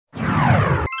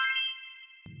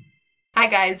Hi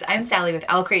guys, I'm Sally with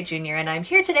Owlcrate Jr. and I'm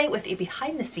here today with a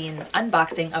behind the scenes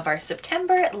unboxing of our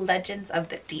September Legends of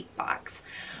the Deep box.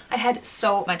 I had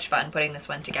so much fun putting this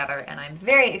one together and I'm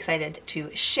very excited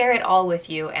to share it all with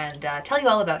you and tell you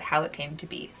all about how it came to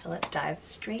be. So let's dive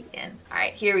straight in. All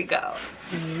right, here we go.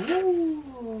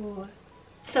 Ooh,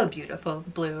 so beautiful,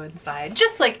 blue inside,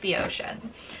 just like the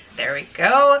ocean. There we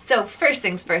go. So first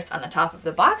things first, on the top of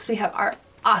the box, we have our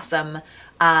awesome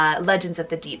Legends of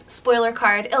the Deep spoiler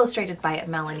card illustrated by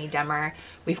Melanie Demmer.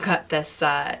 We've got this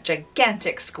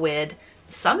gigantic squid,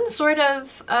 some sort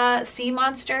of sea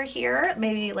monster here,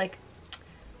 maybe like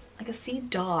a sea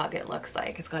dog it looks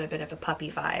like. It's got a bit of a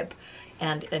puppy vibe.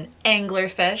 And an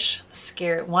anglerfish,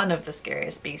 one of the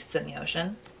scariest beasts in the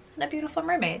ocean, and a beautiful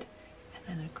mermaid.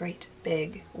 And then a great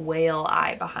big whale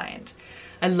eye behind.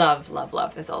 I love, love,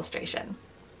 love this illustration.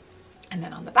 And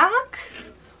then on the back,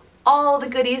 all the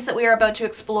goodies that we are about to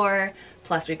explore.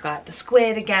 Plus we've got the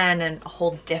squid again and a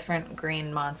whole different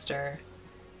green monster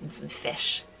and some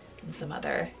fish and some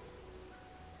other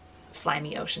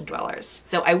slimy ocean dwellers.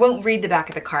 So I won't read the back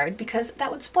of the card because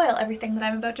that would spoil everything that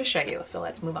I'm about to show you. So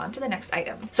let's move on to the next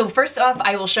item. So first off,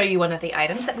 I will show you one of the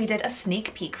items that we did a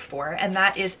sneak peek for, and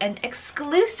that is an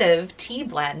exclusive tea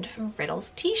blend from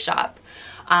Riddle's Tea Shop.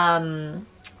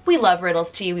 We love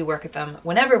Riddle's tea. We work with them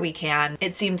whenever we can.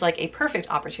 It seems like a perfect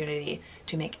opportunity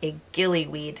to make a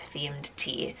gillyweed themed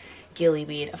tea.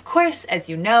 Gillyweed, of course, as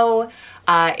you know,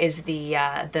 is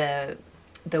the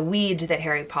weed that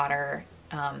Harry Potter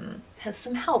has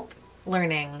some help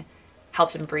learning,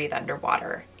 helps him breathe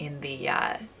underwater in the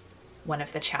one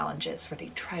of the challenges for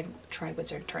the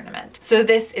Triwizard Tournament. So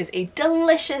this is a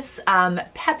delicious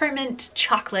peppermint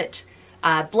chocolate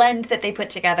blend that they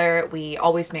put together. We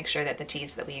always make sure that the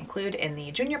teas that we include in the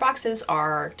junior boxes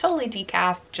are totally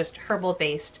decaf, just herbal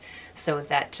based, so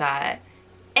that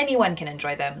anyone can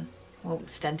enjoy them.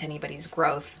 Won't stunt anybody's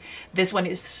growth. This one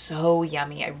is so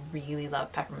yummy. I really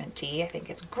love peppermint tea. I think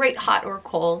it's great hot or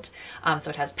cold. So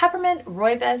it has peppermint,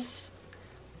 rooibos,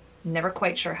 never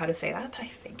quite sure how to say that, but I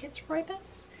think it's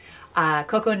rooibos.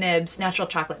 Cocoa nibs, natural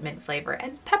chocolate mint flavor,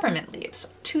 and peppermint leaves.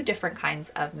 2 different kinds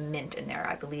of mint in there,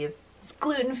 I believe. It's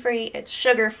gluten-free, it's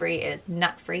sugar-free, it is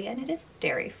nut-free, and it is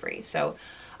dairy-free. So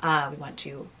we want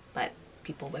to let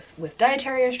people with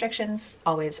dietary restrictions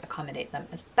always accommodate them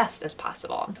as best as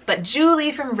possible. But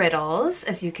Julie from Riddles,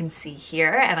 as you can see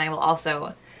here, and I will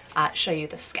also show you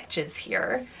the sketches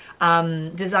here,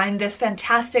 designed this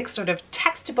fantastic sort of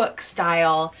textbook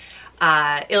style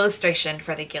illustration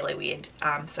for the gillyweed.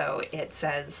 So it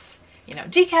says, you know,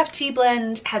 decaf tea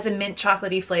blend, has a mint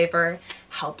chocolatey flavor,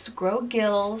 helps grow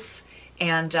gills,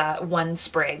 and 1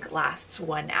 sprig lasts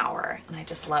 1 hour. And I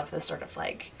just love the sort of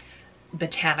like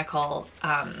botanical,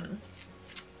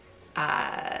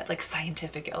 like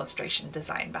scientific illustration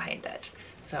design behind it.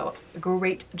 So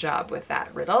great job with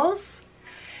that, Riddles.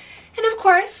 And of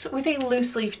course, with a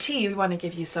loose leaf tea, we want to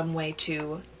give you some way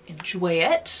to enjoy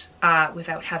it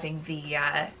without having the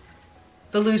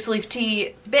loose leaf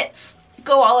tea bits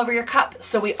go all over your cup.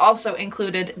 So we also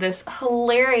included this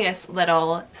hilarious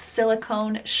little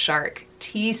silicone shark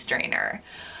tea strainer.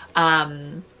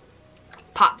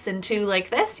 Pops into like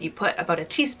this. You put about a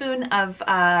teaspoon of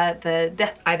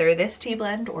either this tea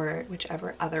blend or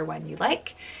whichever other one you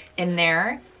like in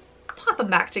there. Plop them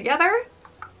back together,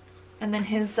 and then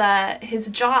his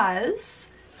jaws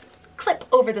clip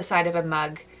over the side of a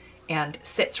mug and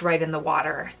sits right in the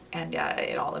water, and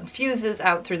it all infuses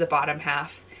out through the bottom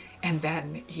half. And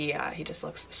then he just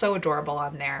looks so adorable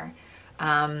on there.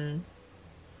 And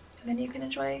then you can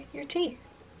enjoy your tea.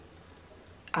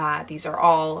 These are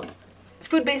all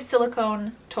food-based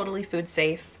silicone, totally food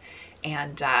safe,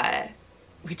 and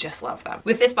we just love them.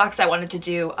 With this box, I wanted to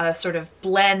do a sort of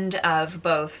blend of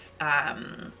both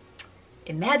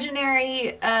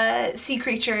imaginary sea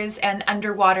creatures and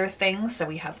underwater things. So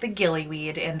we have the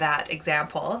gillyweed in that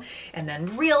example, and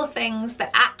then real things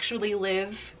that actually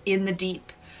live in the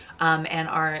deep and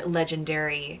are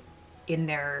legendary in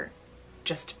their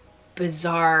just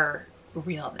bizarre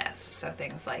realness. So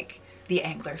things like the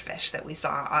anglerfish that we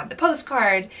saw on the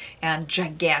postcard, and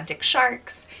gigantic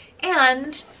sharks,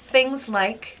 and things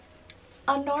like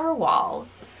a narwhal.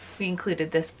 We included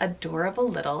this adorable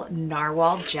little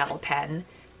narwhal gel pen.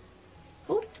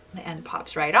 Ooh, the end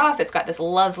pops right off. It's got this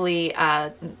lovely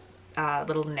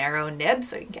little narrow nib,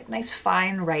 so you can get nice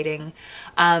fine writing.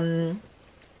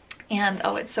 And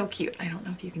oh, it's so cute. I don't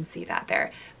know if you can see that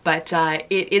there, but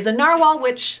it is a narwhal,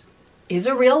 which is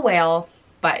a real whale,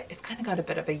 but it's kind of got a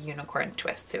bit of a unicorn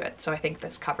twist to it. So I think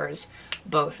this covers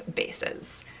both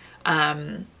bases.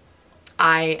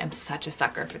 I am such a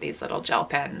sucker for these little gel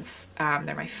pens.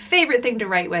 They're my favorite thing to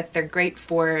write with. They're great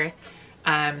for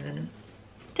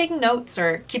taking notes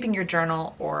or keeping your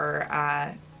journal or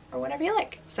whatever you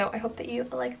like. So I hope that you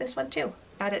like this one too.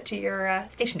 Add it to your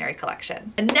stationery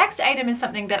collection. The next item is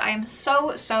something that I am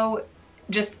so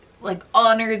just like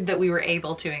honored that we were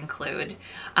able to include.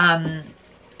 And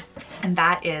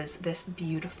that is this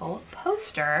beautiful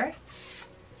poster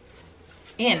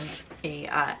in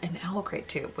an Owlcrate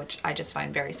tube, which I just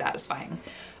find very satisfying.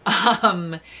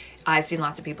 I've seen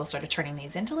lots of people sort of turning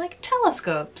these into like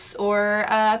telescopes or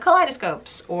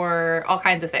kaleidoscopes or all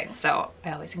kinds of things. So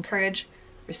I always encourage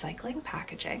recycling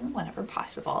packaging whenever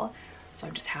possible. So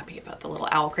I'm just happy about the little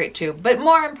Owlcrate tube. But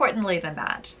more importantly than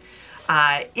that,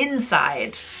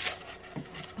 inside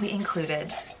we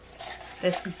included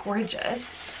this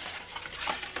gorgeous,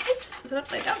 oops, is it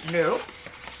upside down? No.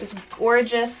 This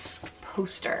gorgeous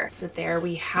poster. So there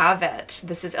we have it.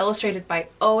 This is illustrated by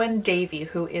Owen Davey,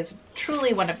 who is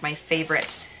truly one of my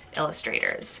favorite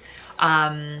illustrators.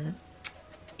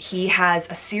 He has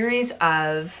a series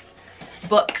of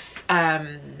books,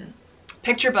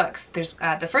 picture books. There's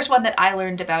the first one that I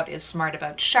learned about is Smart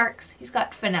About Sharks. He's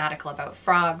got Fanatical About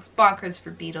Frogs, Bonkers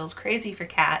for Beetles, Crazy for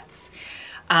Cats.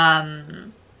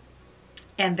 And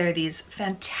they're these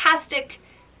fantastic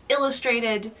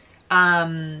illustrated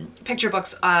picture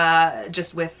books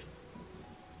just with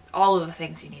all of the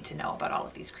things you need to know about all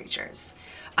of these creatures.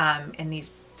 And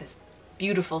this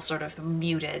beautiful sort of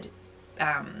muted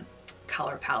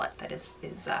color palette that is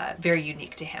very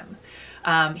unique to him.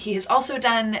 He has also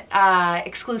done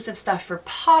exclusive stuff for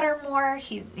Pottermore.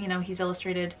 He's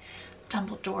illustrated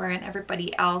Dumbledore and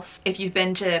everybody else. If you've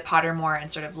been to Pottermore and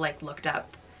sort of like looked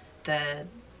up the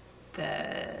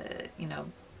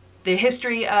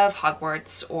history of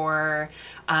Hogwarts or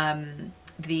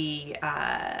the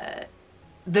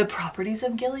properties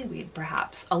of Gillyweed,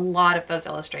 perhaps, a lot of those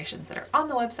illustrations that are on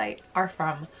the website are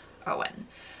from Owen.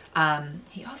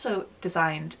 He also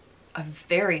designed a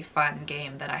very fun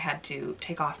game that I had to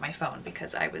take off my phone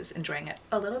because I was enjoying it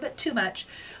a little bit too much,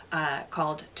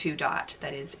 called 2 Dot.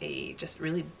 That is a just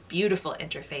really beautiful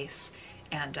interface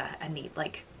and a neat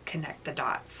like connect the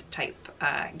dots type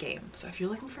game. So if you're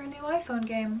looking for a new iPhone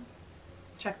game,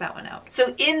 check that one out.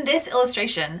 So in this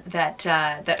illustration that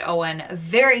Owen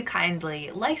very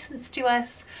kindly licensed to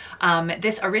us,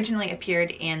 this originally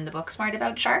appeared in the book Smart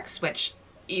About Sharks, which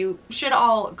you should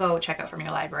all go check out from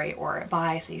your library or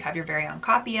buy so you have your very own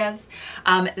copy of.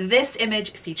 This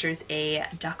image features a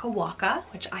Duckawaka,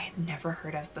 which I had never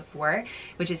heard of before,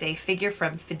 which is a figure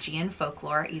from Fijian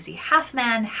folklore. He's a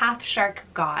half-man, half-shark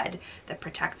god that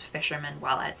protects fishermen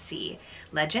while at sea.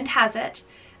 Legend has it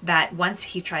that once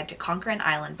he tried to conquer an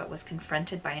island but was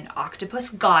confronted by an octopus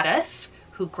goddess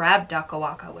who grabbed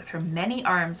Duckawaka with her many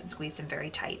arms and squeezed him very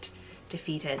tight.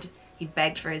 Defeated, he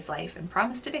begged for his life and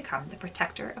promised to become the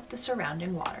protector of the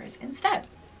surrounding waters instead.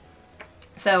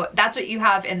 So that's what you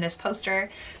have in this poster,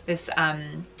 this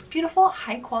beautiful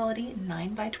high quality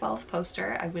 9x12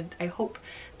 poster. I hope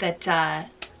that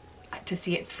to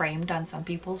see it framed on some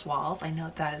people's walls. I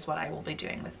know that is what I will be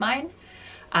doing with mine.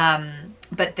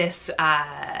 But this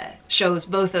shows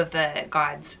both of the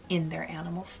gods in their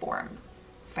animal form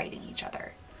fighting each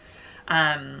other.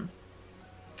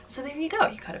 So there you go.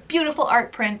 You got a beautiful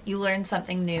art print. You learned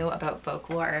something new about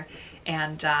folklore,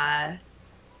 and yeah,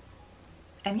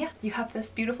 you have this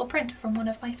beautiful print from one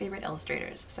of my favorite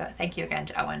illustrators. So thank you again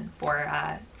to Owen for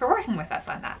working with us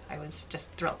on that. I was just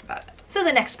thrilled about it. So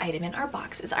the next item in our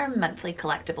box is our monthly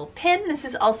collectible pin. This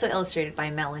is also illustrated by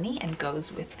Melanie and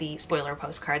goes with the spoiler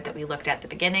postcard that we looked at the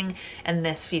beginning. And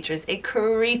this features a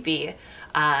creepy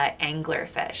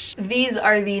anglerfish. These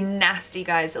are the nasty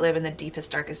guys that live in the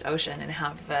deepest, darkest ocean and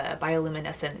have the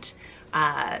bioluminescent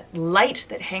light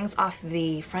that hangs off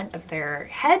the front of their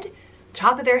head,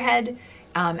 top of their head,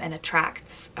 and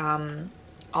attracts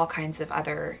all kinds of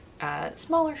other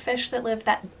smaller fish that live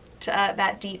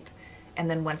that deep. And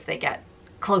then once they get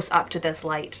close up to this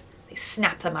light, they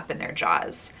snap them up in their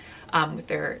jaws with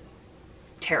their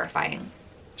terrifying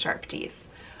sharp teeth.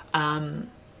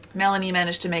 Melanie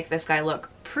managed to make this guy look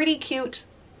pretty cute,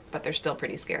 but they're still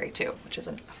pretty scary too, which is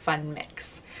a fun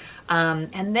mix.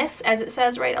 And this, as it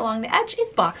says right along the edge,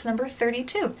 is box number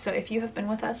 32. So if you have been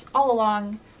with us all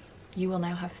along, you will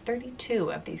now have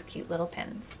 32 of these cute little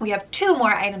pins. We have 2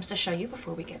 more items to show you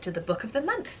before we get to the book of the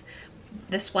month.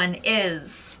 This one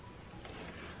is,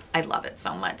 I love it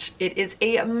so much. It is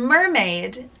a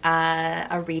mermaid,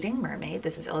 a reading mermaid.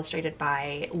 This is illustrated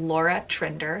by Laura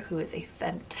Trinder, who is a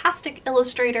fantastic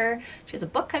illustrator. She has a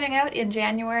book coming out in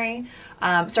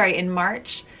in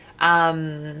March.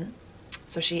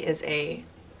 So she is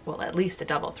well, at least a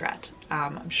double threat.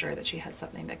 I'm sure that she has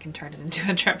something that can turn it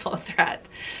into a triple threat.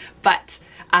 But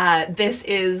This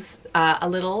is a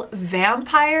little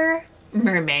vampire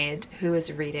mermaid who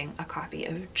is reading a copy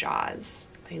of Jaws.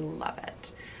 I love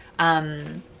it.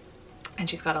 And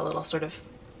she's got a little sort of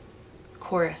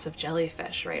chorus of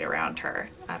jellyfish right around her.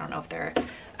 I don't know if they're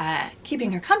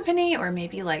keeping her company or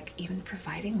maybe like even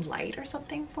providing light or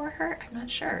something for her. I'm not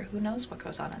sure. Who knows what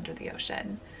goes on under the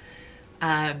ocean.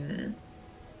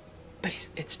 But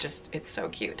it's so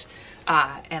cute.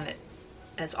 And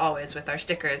as always with our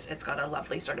stickers, it's got a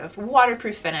lovely sort of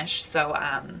waterproof finish, so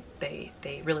they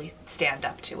really stand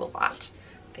up to a lot.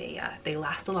 They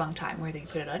last a long time, whether you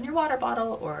put it on your water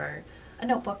bottle or a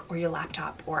notebook or your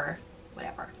laptop or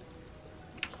whatever.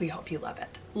 We hope you love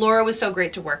it. Laura was so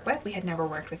great to work with. We had never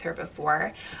worked with her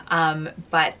before,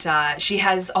 but she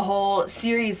has a whole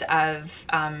series of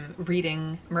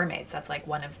reading mermaids. That's like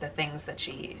one of the things that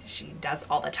she does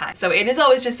all the time. So it is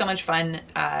always just so much fun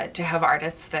to have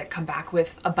artists that come back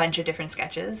with a bunch of different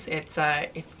sketches. It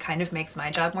kind of makes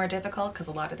my job more difficult because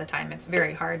a lot of the time it's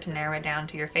very hard to narrow it down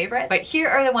to your favorite. But here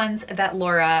are the ones that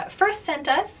Laura first sent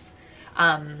us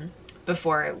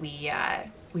before we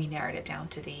narrowed it down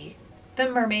to the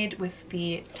mermaid with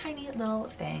the tiny little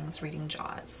fangs reading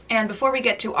Jaws. And before we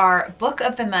get to our book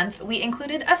of the month, we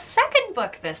included a second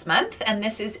book this month, and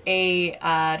this is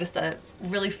just a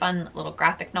really fun little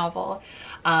graphic novel,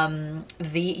 The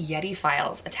Yeti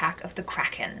Files, Attack of the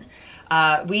Kraken.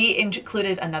 We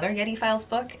included another Yeti Files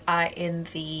book in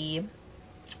the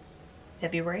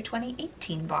February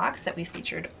 2018 box that we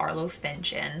featured Arlo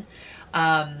Finch in.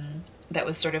 That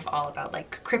was sort of all about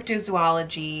like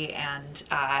cryptozoology and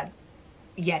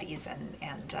Yetis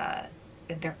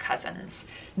and their cousins.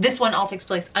 This one all takes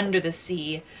place under the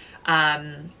sea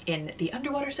in the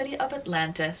underwater city of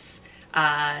Atlantis.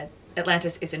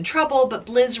 Atlantis is in trouble, but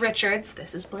Blizz Richards,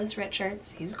 this is Blizz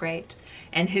Richards, he's great,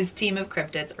 and his team of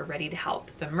cryptids are ready to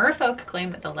help. The merfolk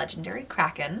claim that the legendary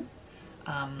Kraken,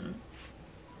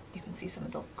 you can see some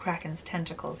of the Kraken's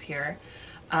tentacles here,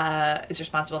 is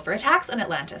responsible for attacks on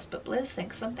Atlantis, but Blizz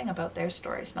thinks something about their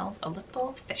story smells a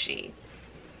little fishy.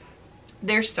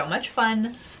 They're so much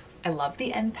fun. I love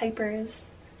the end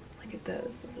papers. Look at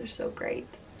those. Those are so great.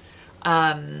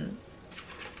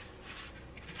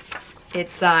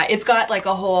 It's got like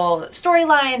a whole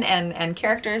storyline and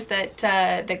characters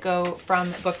that go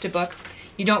from book to book.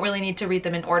 You don't really need to read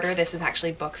them in order. This is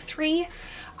actually book 3,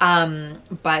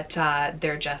 but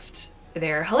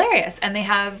they're hilarious, and they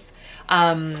have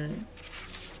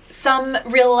some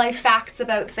real life facts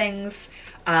about things.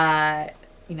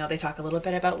 You know, they talk a little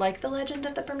bit about like the legend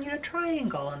of the Bermuda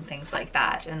Triangle and things like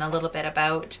that, and a little bit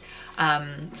about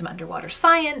some underwater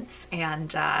science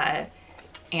and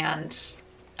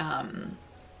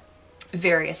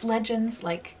various legends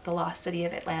like the lost city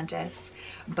of Atlantis.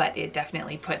 But it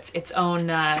definitely puts its own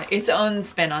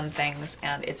spin on things,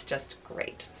 and it's just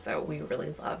great. So we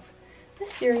really love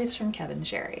this series from Kevin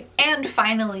Sherry. And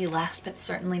finally, last but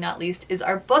certainly not least, is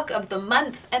our book of the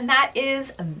month, and that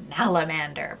is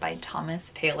Malamander by Thomas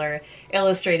Taylor,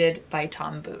 illustrated by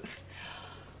Tom Booth.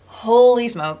 Holy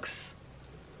smokes,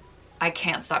 I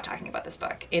can't stop talking about this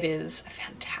book. It is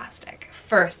fantastic.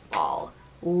 First of all,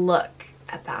 look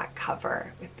at that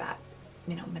cover with that,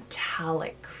 you know,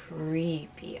 metallic,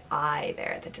 creepy eye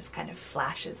there that just kind of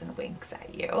flashes and winks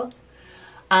at you.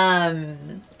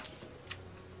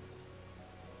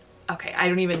 Okay, I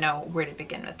don't even know where to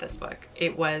begin with this book.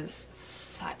 It was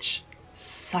such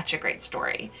a great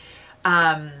story.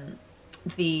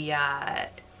 The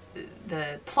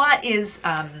plot is,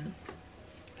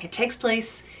 it takes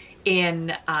place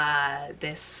in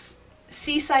this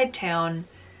seaside town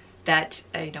that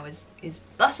you know is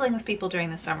bustling with people during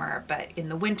the summer, but in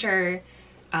the winter,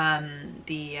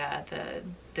 the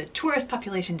tourist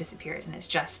population disappears, and it's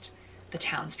just the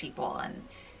townspeople, and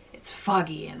it's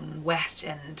foggy and wet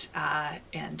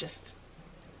and just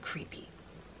creepy.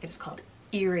 It is called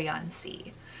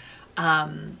Erie-on-Sea.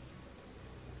 And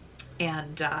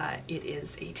it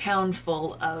is a town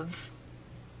full of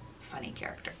funny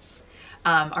characters.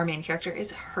 Our main character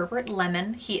is Herbert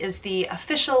Lemon. He is the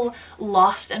official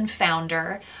lost and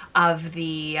founder of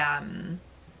the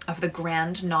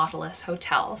Grand Nautilus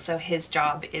Hotel. So his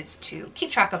job is to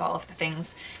keep track of all of the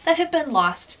things that have been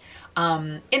lost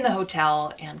in the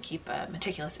hotel and keep a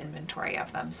meticulous inventory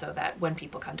of them, so that when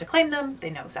people come to claim them, they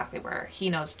know exactly where, he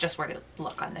knows just where to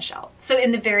look on the shelf. So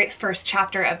in the very first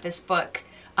chapter of this book,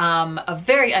 a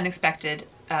very unexpected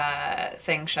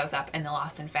thing shows up in the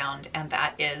Lost and Found, and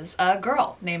that is a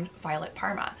girl named Violet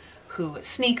Parma, who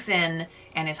sneaks in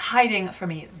and is hiding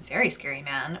from a very scary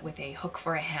man with a hook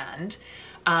for a hand.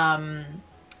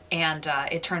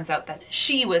 It turns out that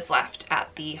she was left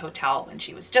at the hotel when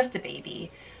she was just a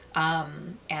baby,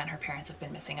 and her parents have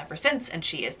been missing ever since, and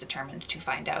she is determined to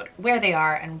find out where they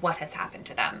are and what has happened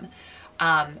to them.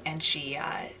 And she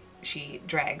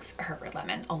drags Herbert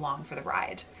Lemon along for the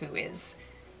ride, who is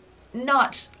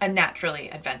not a naturally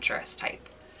adventurous type.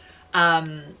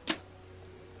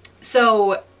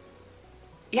 So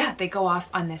yeah, they go off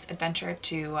on this adventure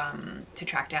to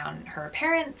track down her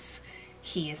parents.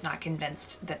 He is not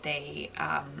convinced that they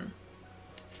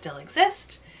still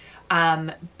exist,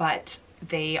 but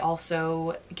they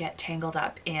also get tangled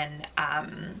up in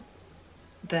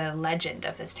the legend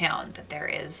of this town, that there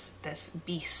is this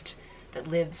beast that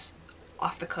lives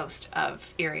off the coast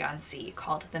of Erie-on-Sea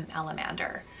called the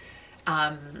Malamander.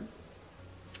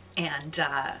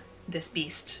 This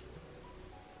beast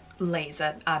lays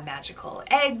a magical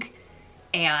egg,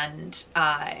 and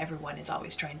everyone is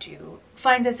always trying to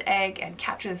find this egg and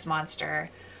capture this monster.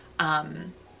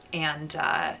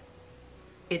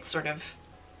 It's sort of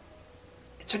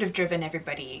driven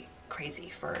everybody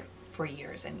crazy for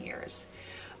years and years.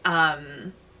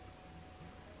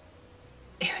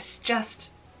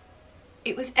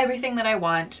 It was everything that I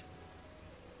want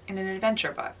in an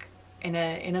adventure book, in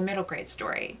a middle grade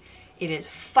story. It is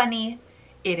funny,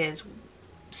 it is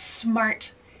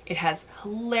smart, it has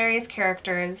hilarious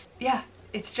characters. Yeah,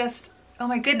 it's just, oh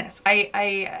my goodness. I'm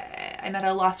at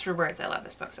a loss for words. I love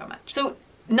this book so much. So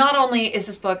not only is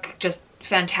this book just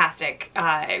fantastic,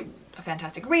 a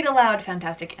fantastic read aloud,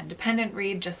 fantastic independent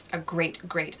read, just a great,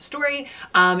 great story.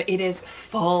 It is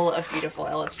full of beautiful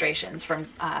illustrations from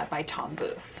by Tom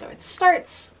Booth. So it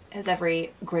starts, as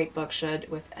every great book should,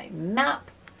 with a map.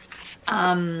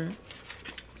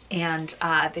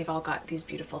 They've all got these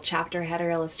beautiful chapter header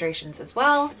illustrations as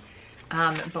well.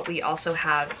 But we also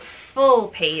have full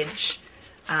page,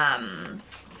 find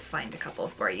a couple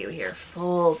for you here,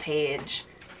 full page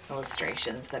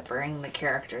illustrations that bring the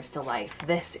characters to life.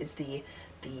 This is the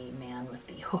man with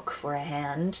the hook for a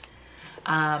hand.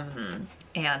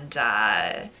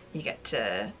 You get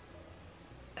to,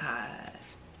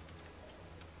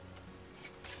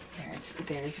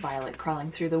 there's Violet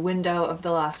crawling through the window of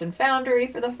the Lost and Foundry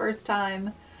for the first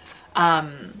time.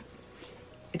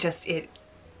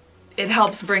 It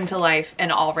helps bring to life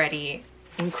an already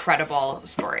incredible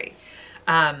story.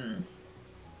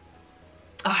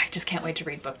 I just can't wait to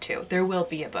read book 2. There will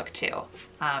be a book 2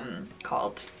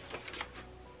 called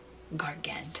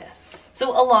Gargantus. So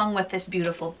along with this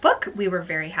beautiful book, we were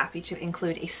very happy to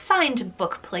include a signed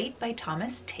book plate by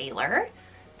Thomas Taylor.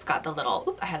 It's got the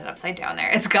little, I had it upside down there.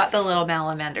 It's got the little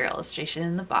Malamander illustration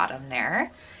in the bottom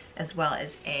there, as well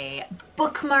as a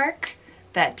bookmark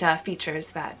that features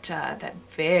that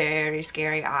very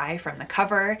scary eye from the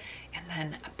cover, and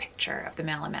then a picture of the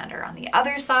Malamander on the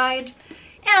other side,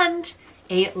 and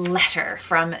a letter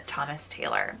from Thomas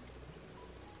Taylor.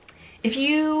 If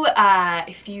you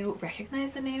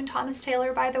recognize the name Thomas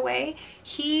Taylor, by the way,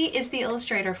 he is the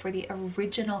illustrator for the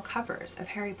original covers of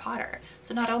Harry Potter.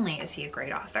 So not only is he a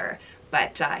great author,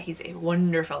 but he's a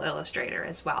wonderful illustrator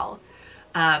as well.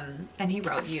 And he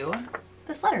wrote you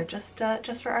this letter just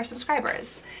for our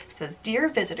subscribers. It says, "Dear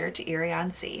visitor to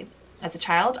Erie-on-Sea, as a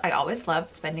child, I always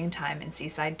loved spending time in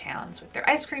seaside towns with their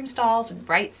ice cream stalls and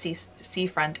bright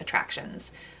seafront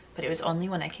attractions. But it was only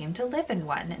when I came to live in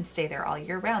one and stay there all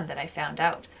year round that I found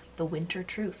out the winter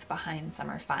truth behind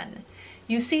summer fun.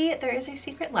 You see, there is a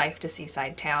secret life to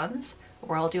seaside towns, a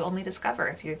world you only discover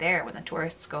if you're there when the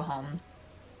tourists go home,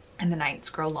 and the nights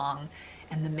grow long,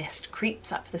 and the mist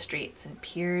creeps up the streets and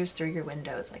peers through your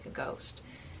windows like a ghost.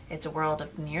 It's a world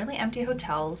of nearly empty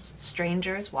hotels,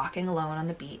 strangers walking alone on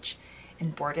the beach,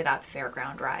 and boarded up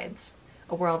fairground rides.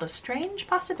 A world of strange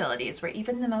possibilities where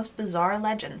even the most bizarre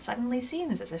legend suddenly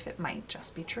seems as if it might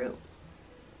just be true.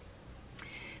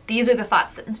 These are the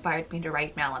thoughts that inspired me to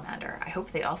write Malamander. I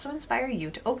hope they also inspire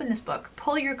you to open this book,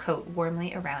 pull your coat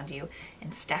warmly around you,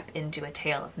 and step into a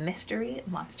tale of mystery,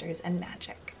 monsters, and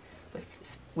magic.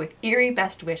 With eerie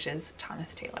best wishes,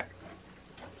 Thomas Taylor."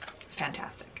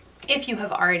 Fantastic. If you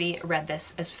have already read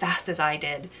this as fast as I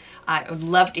did, I would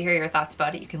love to hear your thoughts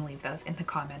about it. You can leave those in the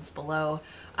comments below.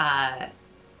 I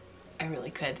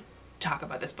really could talk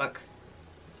about this book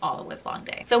all the livelong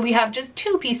day. So we have just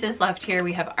 2 pieces left here.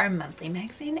 We have our monthly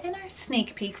magazine and our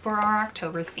sneak peek for our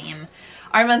October theme.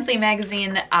 Our monthly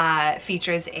magazine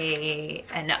features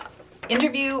an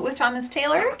interview with Thomas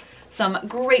Taylor, some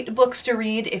great books to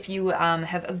read if you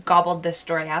have gobbled this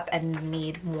story up and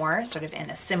need more, sort of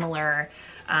in a similar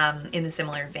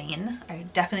vein. I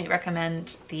definitely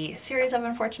recommend the Series of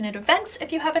Unfortunate Events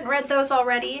if you haven't read those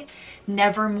already.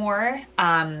 Nevermore,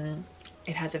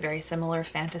 it has a very similar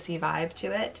fantasy vibe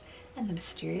to it. And The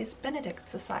Mysterious Benedict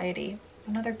Society,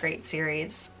 another great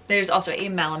series. There's also a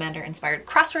Malamander inspired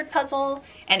crossword puzzle,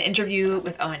 an interview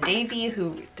with Owen Davey,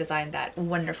 who designed that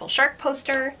wonderful shark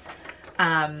poster,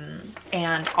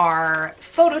 and our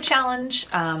photo challenge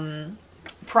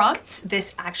prompts.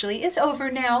 This actually is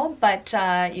over now, but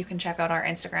you can check out our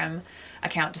Instagram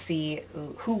account to see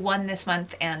who won this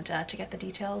month and to get the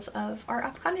details of our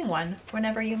upcoming one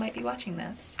whenever you might be watching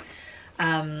this.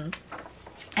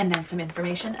 And then some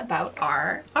information about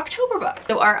our October book.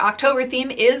 So our October theme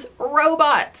is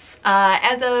robots.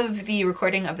 As of the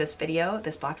recording of this video,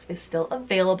 this box is still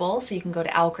available, so you can go to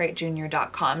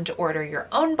owlcratejr.com to order your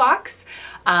own box.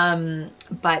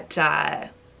 But I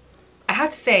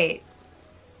have to say,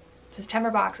 the September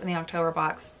box and the October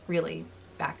box, really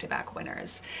back-to-back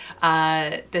winners.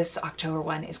 This October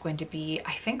one is going to be,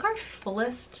 I think, our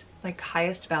fullest, like,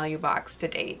 highest value box to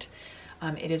date.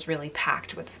 It is really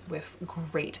packed with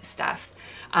great stuff.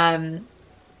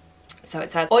 So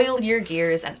it says, oil your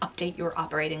gears and update your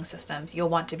operating systems. You'll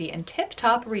want to be in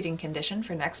tip-top reading condition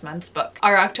for next month's book.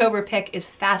 Our October pick is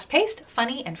fast-paced,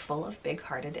 funny, and full of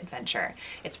big-hearted adventure.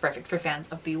 It's perfect for fans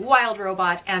of The Wild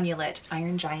Robot, Amulet,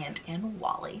 Iron Giant, and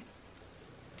Wally.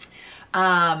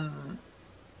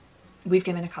 We've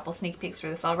given a couple sneak peeks for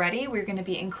this already. We're going to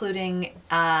be including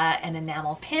an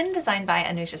enamel pin designed by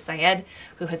Anita Syed,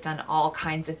 who has done all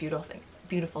kinds of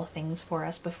beautiful things for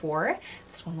us before.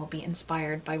 This one will be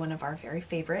inspired by one of our very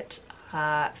favorite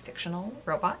fictional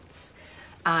robots.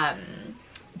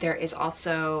 There is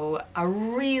also a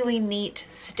really neat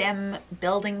STEM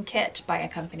building kit by a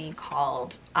company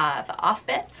called The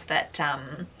Offbits that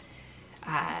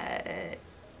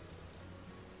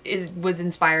was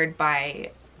inspired by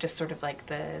just sort of like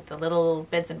the little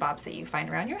bits and bobs that you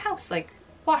find around your house, like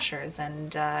washers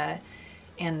and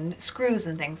screws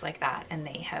and things like that. And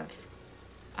they have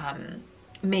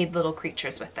made little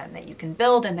creatures with them that you can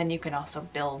build, and then you can also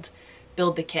build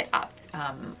the kit up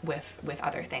with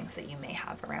other things that you may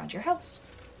have around your house.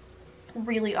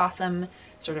 Really awesome,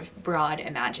 sort of broad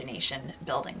imagination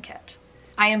building kit.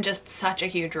 I am just such a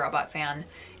huge robot fan,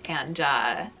 and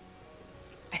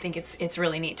I think it's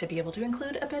really neat to be able to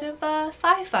include a bit of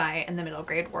sci-fi in the middle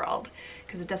grade world,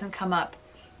 because it doesn't come up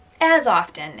as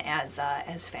often as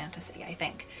fantasy, I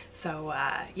think. So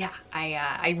yeah,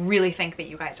 I really think that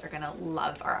you guys are gonna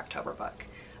love our October book.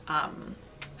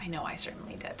 I know I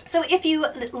certainly did. So if you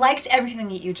liked everything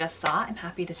that you just saw, I'm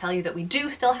happy to tell you that we do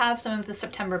still have some of the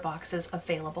September boxes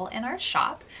available in our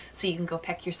shop. So you can go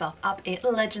pick yourself up a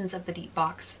Legends of the Deep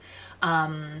box.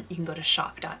 You can go to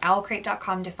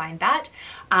shop.owlcrate.com to find that.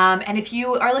 And if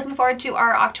you are looking forward to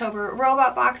our October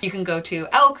robot box, you can go to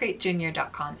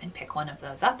owlcratejr.com and pick one of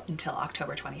those up until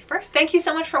October 21st. Thank you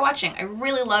so much for watching. I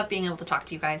really love being able to talk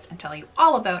to you guys and tell you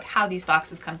all about how these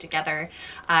boxes come together.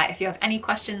 If you have any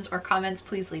questions or comments,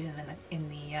 please leave them in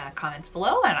the comments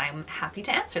below, and I'm happy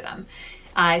to answer them.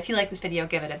 If you like this video,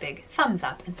 give it a big thumbs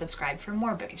up and subscribe for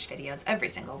more bookish videos every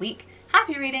single week.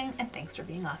 Happy reading, and thanks for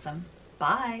being awesome.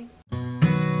 Bye!